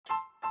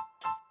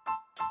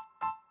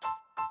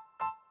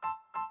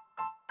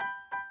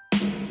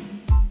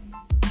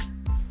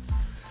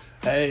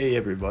Hey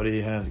everybody,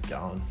 how's it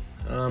going?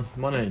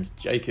 My name's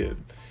Jacob.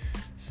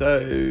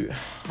 So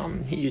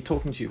I'm here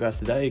talking to you guys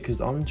today because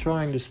I'm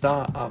trying to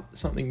start up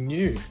something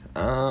new.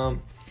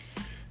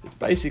 It's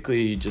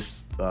basically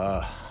just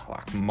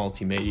like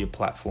multimedia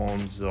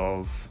platforms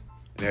of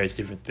various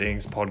different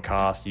things,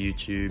 podcasts,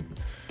 YouTube,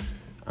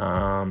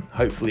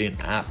 hopefully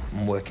an app.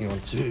 I'm working on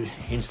too,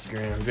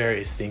 Instagram,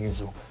 various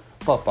things will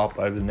pop up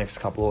over the next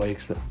couple of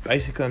weeks. But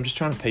basically I'm just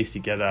trying to piece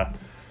together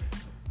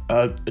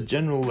a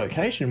general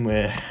location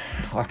where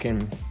I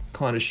can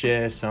kind of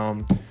share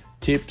some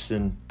tips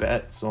and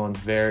bets on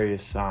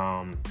various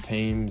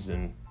teams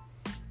and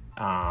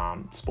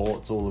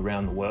sports all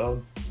around the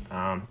world.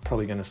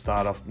 Probably going to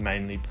start off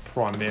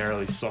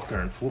primarily soccer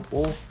and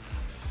football.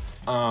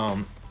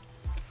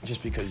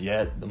 Just because,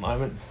 at the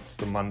moment, it's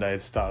the Monday,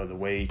 the start of the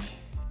week,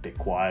 a bit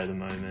quiet at the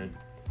moment.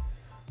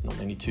 Not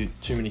too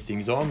many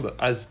things on,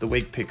 but as the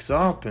week picks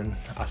up and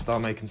I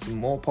start making some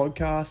more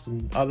podcasts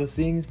and other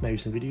things, maybe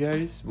some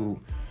videos, we'll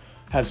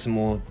have some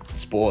more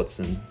sports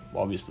and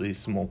obviously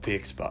some more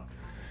picks. But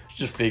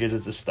just figured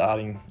as a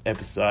starting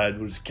episode,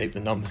 we'll just keep the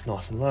numbers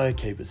nice and low,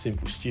 keep it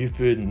simple,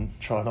 stupid, and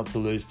try not to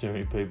lose too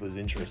many people's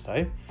interest,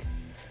 hey?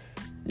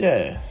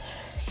 Yeah,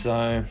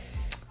 so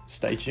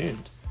stay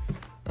tuned.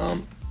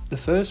 The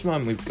first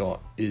one we've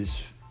got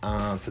is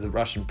for the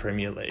Russian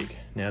Premier League.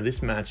 Now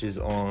this match is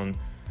on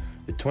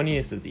the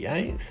 20th of the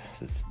 8th,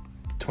 so it's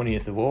the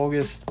 20th of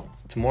August,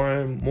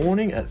 tomorrow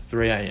morning at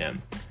 3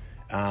 a.m.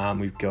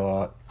 We've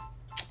got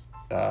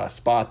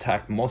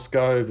Spartak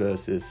Moscow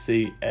versus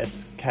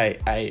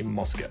CSKA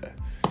Moscow.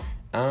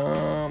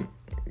 Now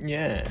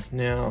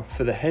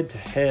for the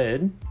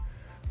head-to-head,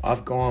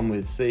 I've gone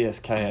with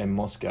CSKA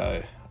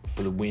Moscow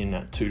for the win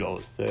at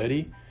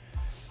 $2.30.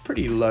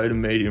 Pretty low to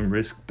medium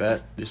risk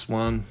bet, this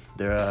one.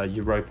 They're a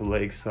Europa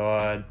League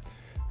side,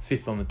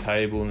 5th on the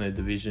table in their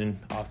division.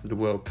 After the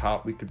World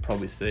Cup, we could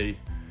probably see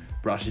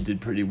Russia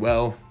did pretty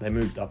well. They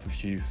moved up a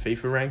few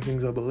FIFA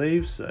rankings, I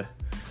believe, so,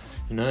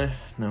 no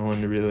one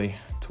to really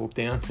talk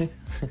down to.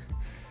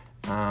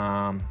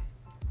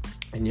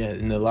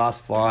 In the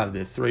last 5,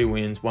 they're 3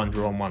 wins, 1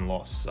 draw and 1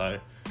 loss, so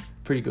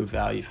pretty good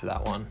value for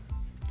that one.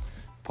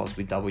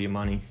 Possibly double your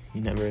money.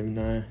 You never even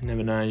know.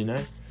 Never know, you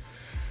know.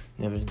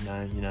 Never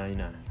know, you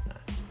know.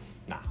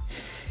 Nah.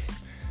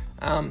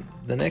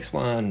 The next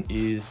one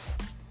is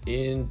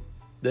in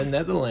the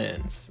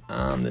Netherlands,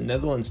 the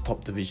Netherlands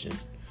top division.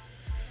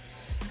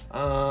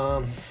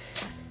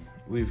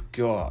 We've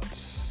got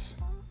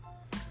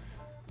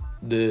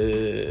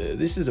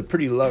this is a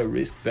pretty low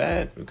risk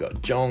bet. We've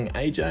got Jong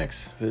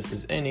Ajax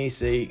versus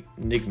NEC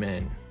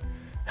Nijmegen.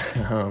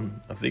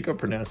 I think I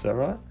pronounced that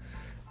right.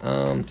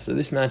 So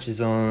this match is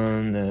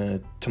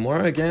on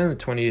tomorrow again, the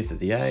 20th of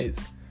the 8th,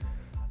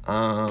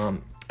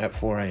 at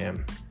 4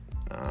 a.m.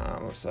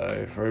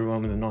 So for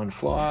everyone with a 9 to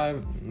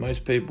 5,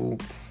 most people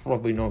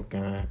probably not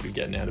going to be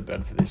getting out of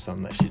bed for this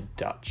unless you're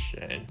Dutch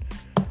and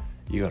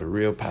you got a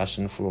real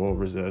passion for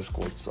reserve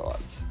squad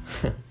sides.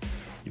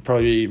 You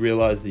probably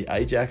realise the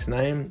Ajax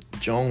name.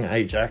 Jong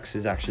Ajax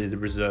is actually the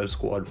reserve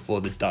squad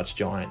for the Dutch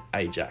giant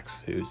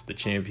Ajax, who's the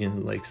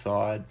Champions League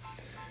side.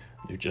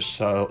 They've just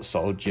sold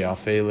João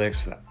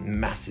Felix for that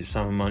massive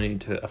sum of money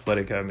to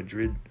Atletico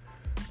Madrid.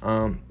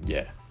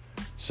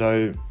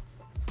 So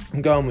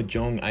I'm going with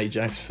Jong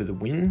Ajax for the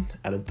win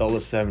at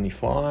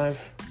 $1.75.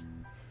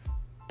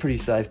 Pretty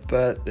safe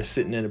bet. They're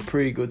sitting in a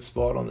pretty good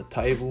spot on the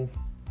table.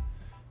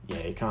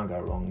 Yeah, you can't go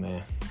wrong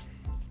there.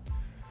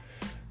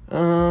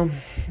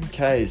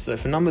 Okay, so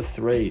for number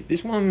 3,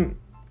 this one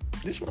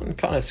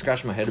kind of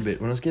scratched my head a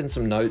bit. When I was getting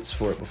some notes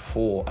for it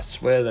before, I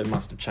swear they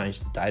must have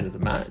changed the date of the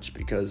match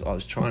because I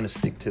was trying to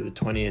stick to the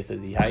 20th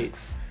of the 8th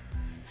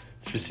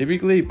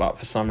specifically, but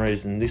for some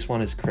reason this one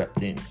has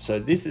crept in. So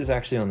this is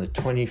actually on the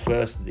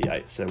 21st of the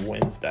 8th, so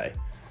Wednesday,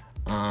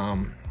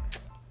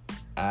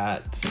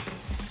 at,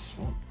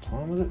 what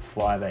time was it?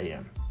 5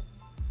 a.m.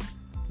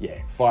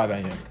 Yeah,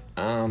 5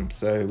 a.m.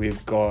 So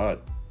we've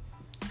got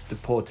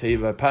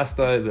Deportivo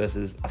Pasto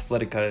versus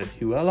Atletico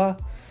Huila.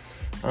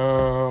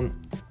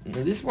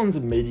 This one's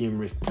a medium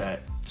risk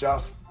bet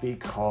just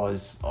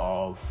because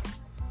of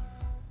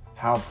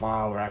how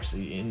far we're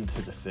actually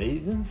into the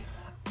season,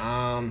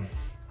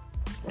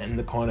 and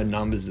the kind of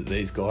numbers that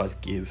these guys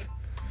give.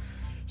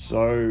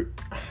 So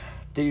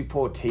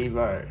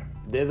Deportivo,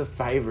 they're the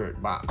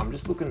favourite, but I'm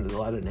just looking at the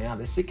ladder now.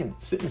 They're sitting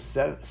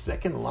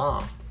second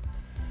last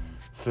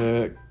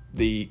for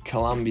the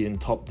Colombian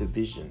top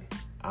division,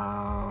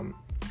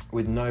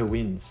 with no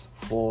wins,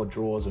 4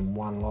 draws and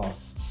 1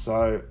 loss.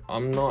 So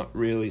I'm not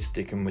really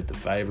sticking with the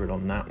favourite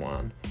on that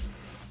one.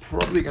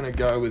 Probably going to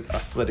go with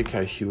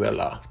Atletico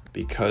Huila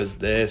because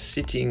they're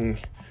sitting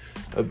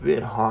a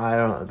bit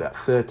higher, about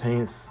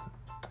 13th.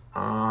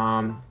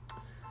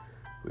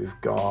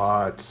 We've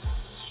got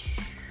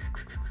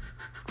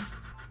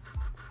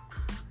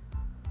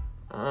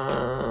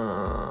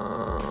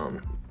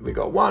we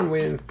got 1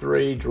 win,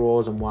 3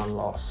 draws and 1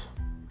 loss.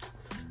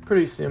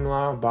 Pretty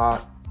similar,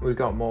 but we've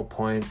got more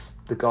points.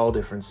 The goal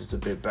difference is a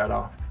bit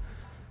better,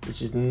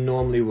 which is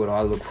normally what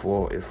I look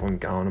for if I'm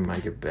going to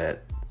make a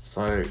bet.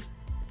 So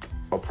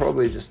I'll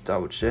probably just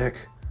double check.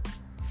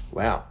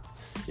 Wow.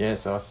 Yeah,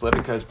 so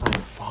Atletico's paying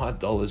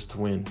 $5 to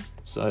win.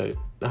 So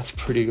that's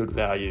pretty good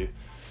value.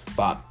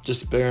 But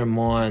just bear in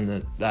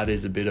mind that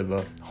is a bit of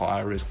a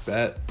higher risk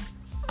bet.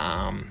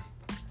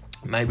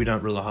 Maybe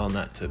don't rely on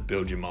that to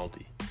build your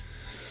multi.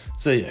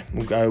 So yeah,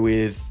 we'll go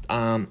with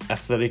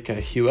Atletico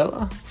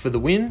Huela for the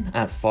win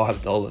at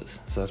 $5.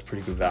 So that's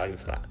pretty good value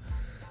for that.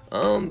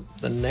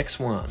 The next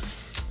one,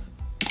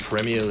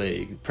 Premier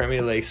League.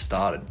 Premier League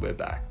started. We're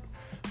back.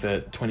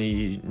 The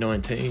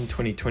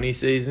 2019-2020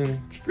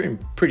 season. It's been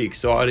pretty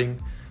exciting.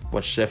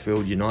 Watched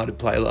Sheffield United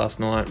play last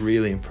night.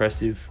 Really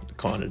impressive.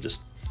 Kind of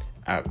just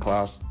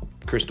outclassed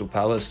Crystal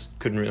Palace.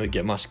 Couldn't really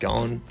get much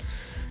going.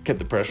 Kept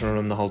the pressure on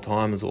them the whole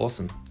time. It was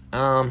awesome.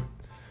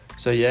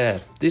 So yeah,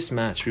 this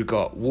match we've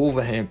got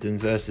Wolverhampton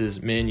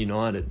versus Man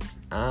United.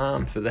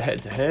 For the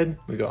head-to-head,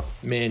 we got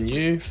Man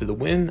U for the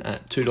win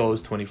at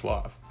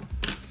 $2.25.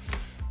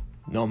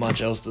 Not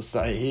much else to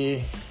say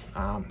here.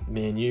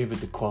 Man U with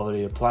the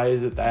quality of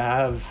players that they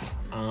have.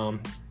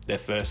 Their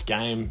first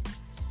game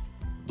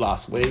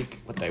last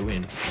week, what they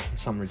win?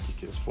 Some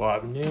ridiculous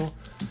 5-0.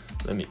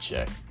 Let me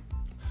check.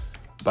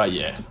 But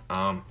yeah,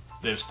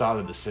 they've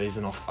started the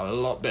season off a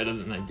lot better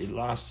than they did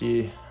last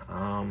year.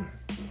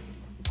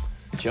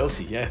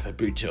 Chelsea, yeah, they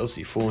beat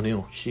Chelsea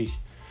 4-0. Sheesh.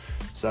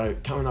 So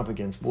coming up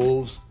against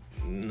Wolves,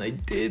 they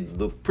did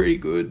look pretty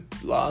good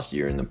last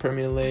year in the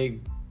Premier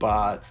League,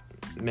 but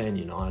Man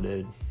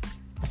United,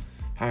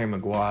 Harry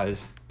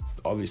Maguire's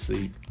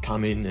obviously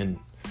come in and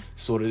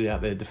sorted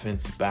out their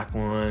defensive back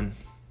line.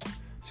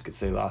 As you could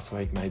see last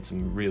week, made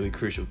some really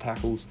crucial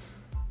tackles.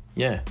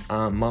 Yeah,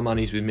 my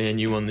money's with Man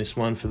U on this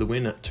one for the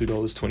win at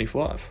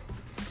 $2.25.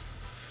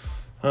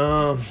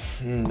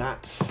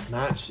 That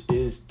match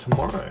is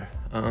tomorrow,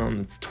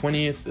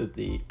 20th of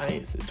the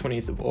 8th,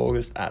 20th of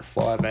August at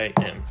 5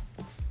 a.m.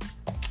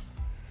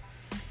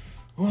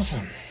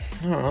 Awesome.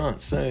 Alright,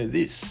 so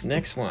this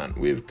next one,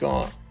 we've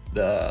got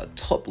the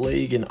top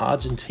league in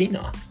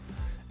Argentina,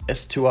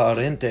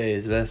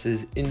 Estudiantes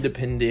versus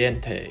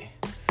Independiente.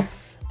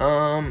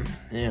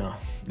 Yeah,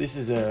 this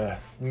is a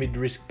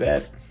mid-risk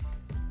bet.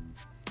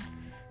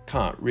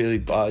 Can't really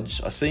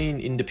budge. I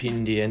seen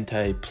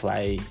Independiente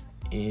play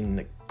in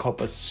the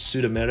Copa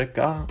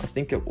Sudamerica, I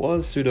think it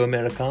was,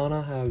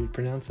 Sudamericana, how you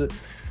pronounce it,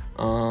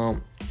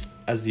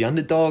 as the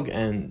underdog,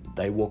 and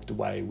they walked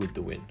away with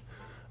the win.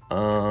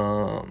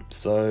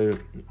 So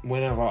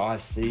whenever I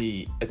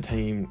see a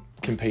team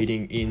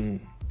competing in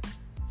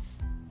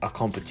a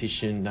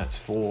competition that's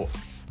for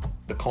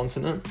the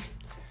continent,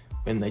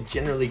 when they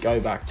generally go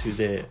back to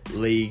their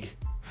league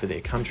for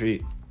their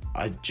country,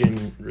 I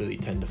generally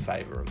tend to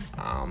favour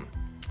them.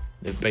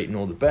 They've beaten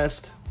all the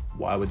best.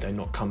 Why would they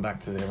not come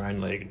back to their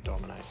own league and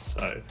dominate?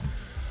 So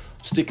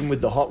sticking with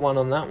the hot one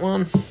on that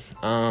one.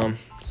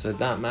 So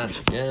that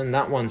match again,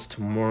 that one's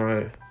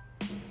tomorrow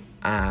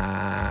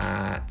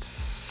at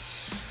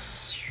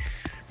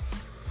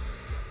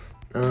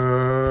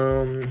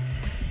 9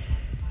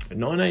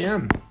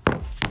 a.m.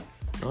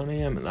 9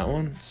 a.m. at that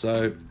one.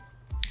 So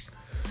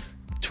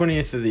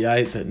 20th of the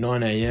 8th at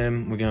 9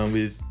 a.m. we're going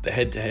with the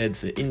head-to-head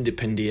for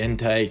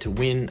Independiente to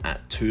win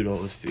at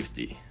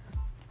 $2.50.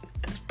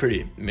 It's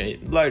pretty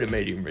low to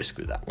medium risk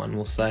with that one,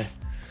 we'll say.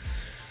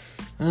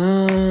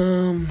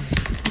 The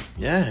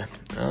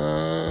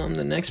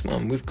next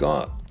one, we've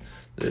got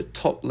the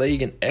top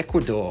league in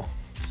Ecuador.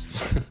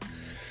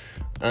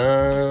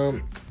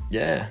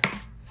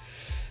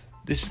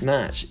 This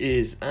match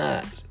is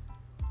at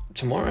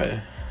tomorrow,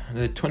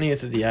 the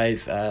 20th of the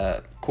 8th,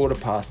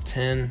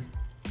 10:15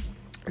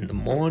 in the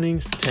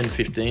mornings,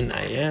 10:15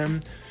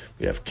 a.m.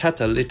 We have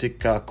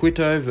Catalítica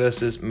Quito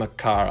versus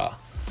Macara.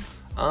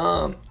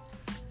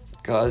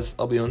 Guys,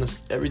 I'll be honest,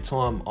 every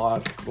time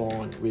I've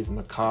gone with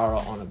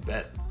Macara on a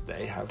bet,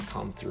 they have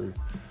come through.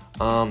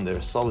 They're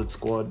a solid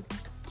squad,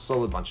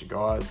 solid bunch of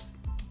guys,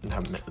 and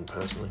haven't met them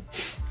personally.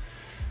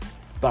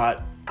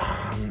 But,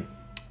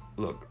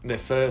 look, they're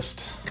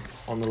first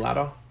on the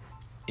ladder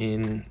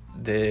in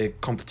their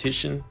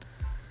competition.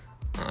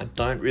 I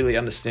don't really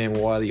understand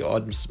why the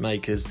odds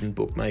makers and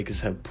bookmakers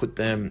have put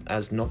them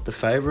as not the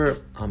favourite.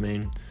 I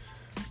mean,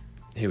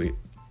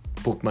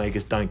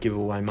 bookmakers don't give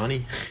away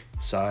money.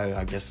 So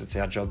I guess it's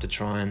our job to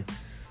try and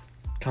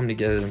come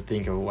together and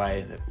think of a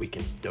way that we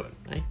can do it,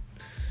 eh?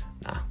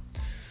 Nah.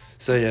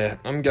 So yeah,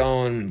 I'm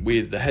going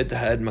with the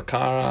head-to-head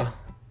Macara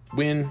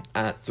win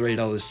at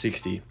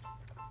 $3.60.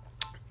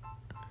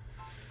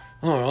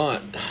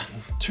 Alright,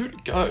 two to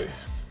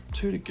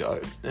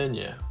go. And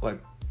yeah, like,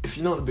 if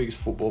you're not the biggest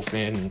football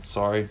fan, I'm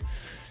sorry,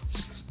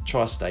 just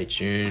try to stay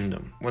tuned.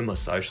 When my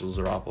socials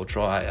are up, I'll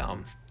try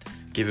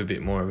give a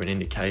bit more of an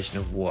indication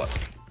of what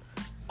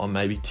I'm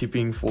maybe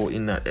tipping for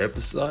in that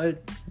episode.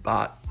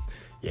 But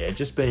yeah,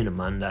 just being a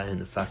Monday and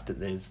the fact that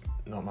there's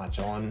not much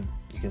on,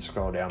 you can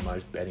scroll down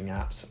most betting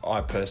apps.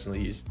 I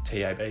personally use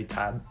TAB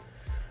tab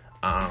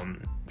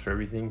for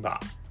everything,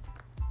 but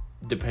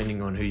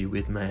depending on who you're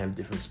with may have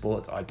different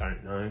sports. I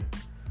don't know.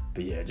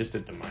 But yeah, just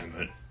at the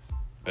moment,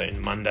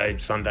 being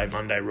Sunday,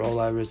 Monday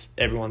rollovers,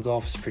 everyone's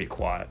off, it's pretty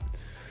quiet.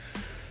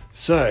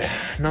 So,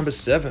 number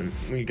 7,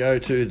 we go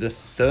to the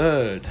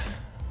third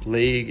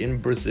league in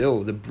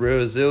Brazil, the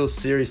Brazil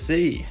Serie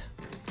C.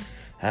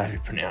 How do you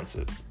pronounce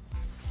it?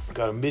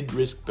 Got a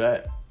mid-risk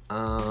bet.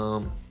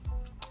 So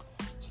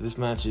this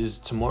match is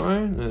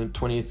tomorrow, the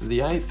 20th of the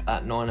 8th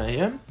at 9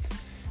 a.m.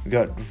 We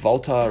got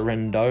Volta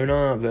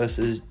Redonda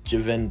versus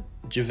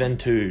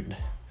Juventude.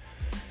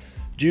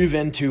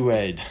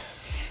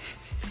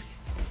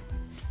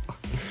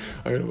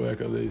 I'm going to work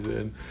on these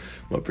then.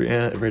 My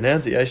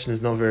pronunciation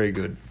is not very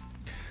good.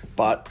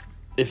 But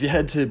if you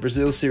head to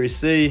Brazil Serie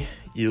C,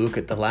 you look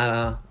at the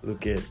ladder,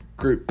 look at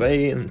Group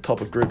B, and the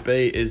top of Group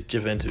B is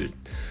Juventude.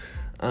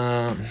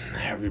 How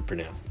do you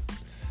pronounce it?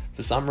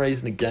 For some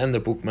reason, again,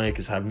 the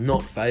bookmakers have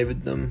not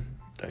favoured them.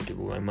 Don't give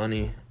away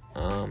money.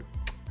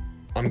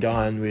 I'm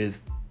going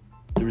with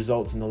the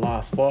results in the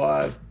last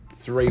 5.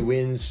 3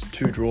 wins,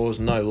 2 draws,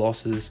 no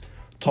losses.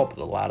 Top of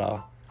the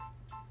ladder.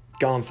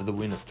 Going for the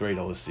win at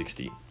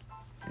 $3.60.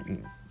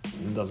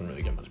 It doesn't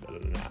really get much better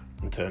than that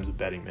in terms of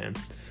betting, man.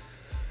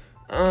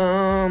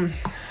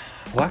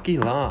 Lucky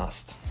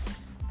last.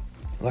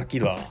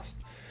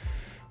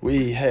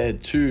 We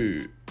head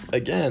to,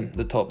 again,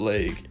 the top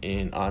league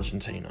in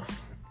Argentina.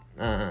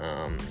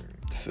 On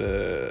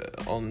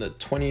the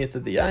 20th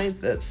of the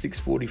 8th at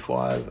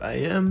 6:45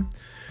 a.m.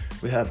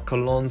 we have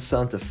Colón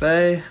Santa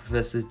Fe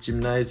versus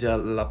Gimnasia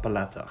La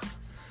Plata.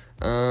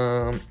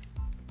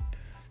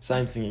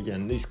 Same thing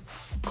again. These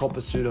Copa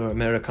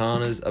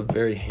Sudamericanas are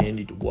very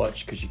handy to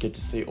watch because you get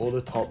to see all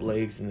the top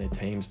leagues and their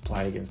teams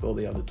play against all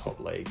the other top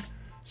leagues.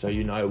 So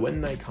you know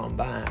when they come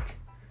back,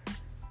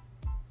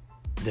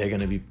 they're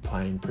going to be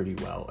playing pretty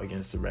well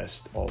against the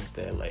rest of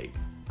their league.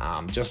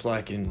 Just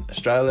like in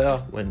Australia,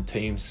 when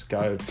teams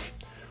go,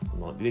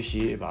 not this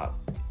year, but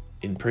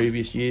in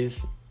previous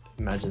years,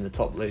 imagine the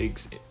top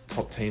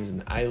teams in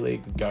the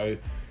A-League would go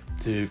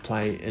to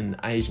play in the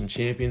Asian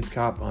Champions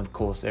Cup. Of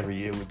course, every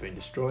year we've been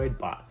destroyed,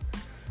 but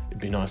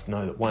it'd be nice to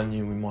know that one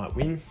year we might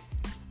win.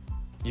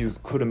 You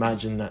could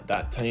imagine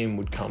that team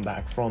would come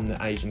back from the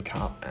Asian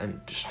Cup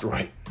and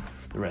destroy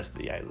the rest of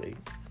the A-League.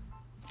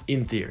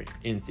 In theory,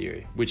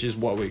 which is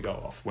what we go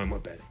off when we're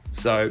betting.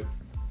 So,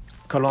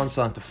 Colón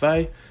Santa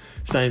Fe,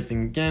 same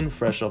thing again,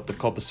 fresh off the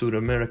Copa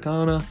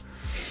Sudamericana.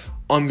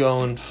 I'm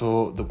going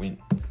for the win.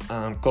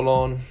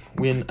 Colón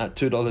win at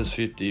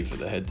 $2.50 for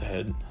the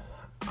head-to-head.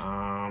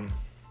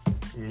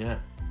 Yeah.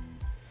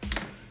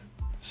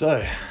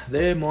 So,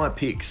 they're my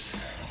picks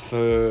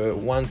for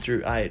 1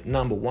 through 8.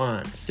 Number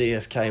 1,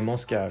 CSK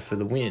Moscow for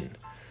the win.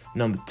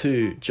 Number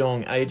 2,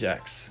 Jong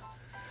Ajax.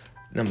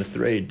 Number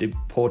 3,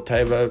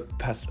 Deportivo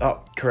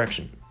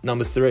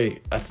Number 3,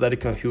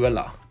 Atletico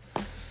Huila.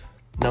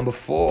 Number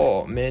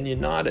 4, Man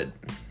United.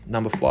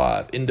 Number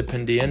 5,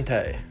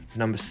 Independiente.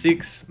 Number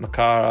 6,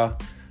 Macara.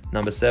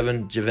 Number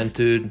 7,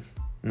 Juventude.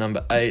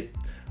 Number 8,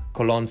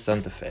 Colón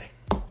Santa Fe.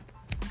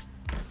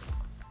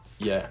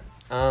 Yeah.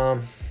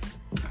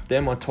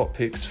 They're my top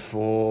picks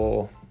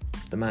for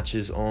the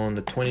matches on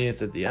the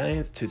 20th of the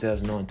 8th,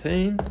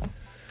 2019.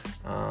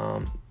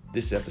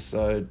 This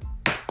episode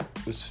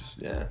was,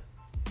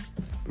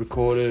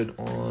 recorded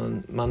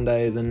on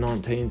Monday the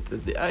 19th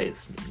of the 8th.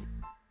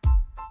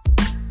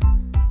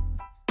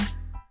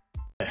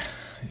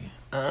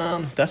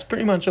 That's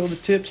pretty much all the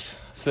tips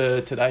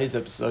for today's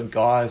episode,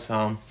 guys.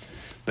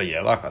 But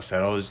yeah, like I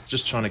said, I was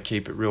just trying to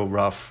keep it real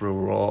rough, real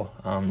raw,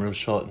 real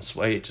short and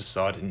sweet, just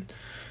so I didn't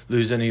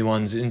lose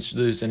anyone's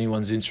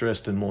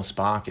interest and more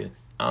spark it.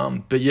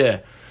 But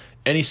yeah,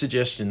 any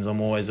suggestions I'm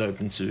always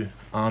open to,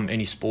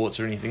 any sports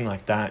or anything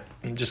like that.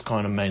 I'm just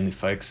kind of mainly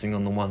focusing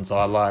on the ones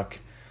I like.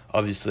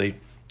 Obviously,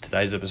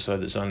 today's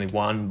episode there's only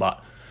one,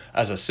 but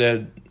as I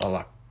said, I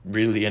like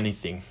really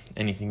anything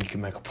you can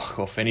make a buck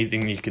off,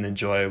 anything you can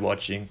enjoy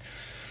watching.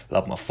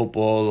 Love my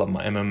football, love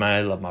my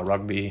MMA, love my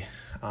rugby,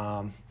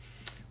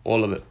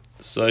 all of it.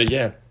 So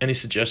yeah, any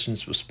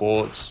suggestions for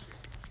sports,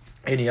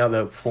 any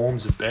other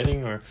forms of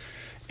betting or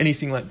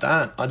anything like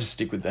that, I just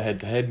stick with the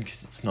head-to-head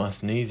because it's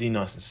nice and easy,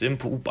 nice and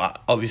simple.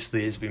 But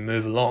obviously, as we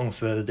move along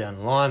further down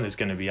the line, there's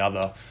going to be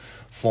other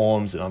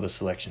forms and other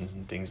selections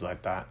and things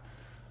like that.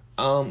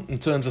 In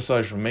terms of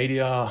social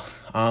media,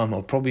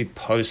 I'll probably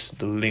post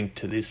the link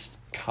to this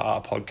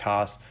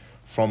podcast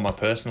from my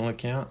personal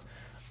account.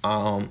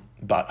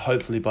 But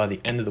hopefully by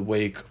the end of the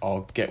week,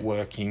 I'll get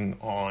working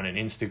on an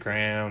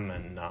Instagram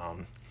and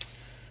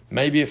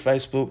maybe a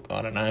Facebook.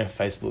 I don't know,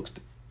 Facebook's,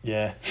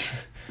 yeah.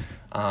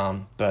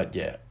 But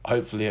yeah,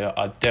 hopefully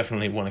I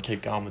definitely want to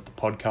keep going with the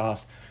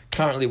podcast.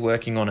 Currently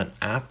working on an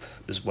app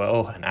as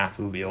well. An app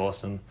will be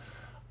awesome.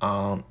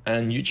 And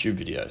YouTube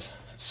videos.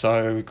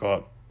 So we've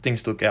got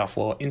things to look out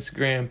for: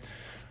 Instagram,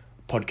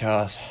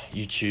 podcast,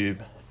 YouTube,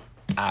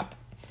 app,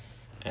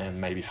 and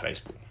maybe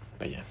Facebook.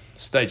 But yeah,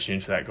 stay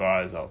tuned for that,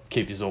 guys. I'll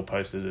keep you all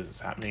posted as it's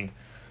happening.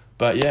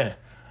 But yeah,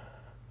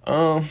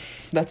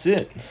 that's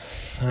it.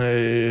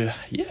 So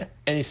yeah,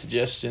 any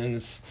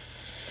suggestions,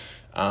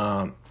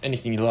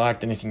 anything you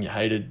liked, anything you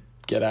hated,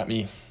 get at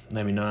me,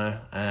 let me know.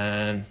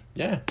 And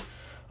yeah,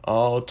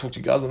 I'll talk to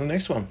you guys on the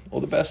next one.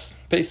 All the best.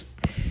 Peace.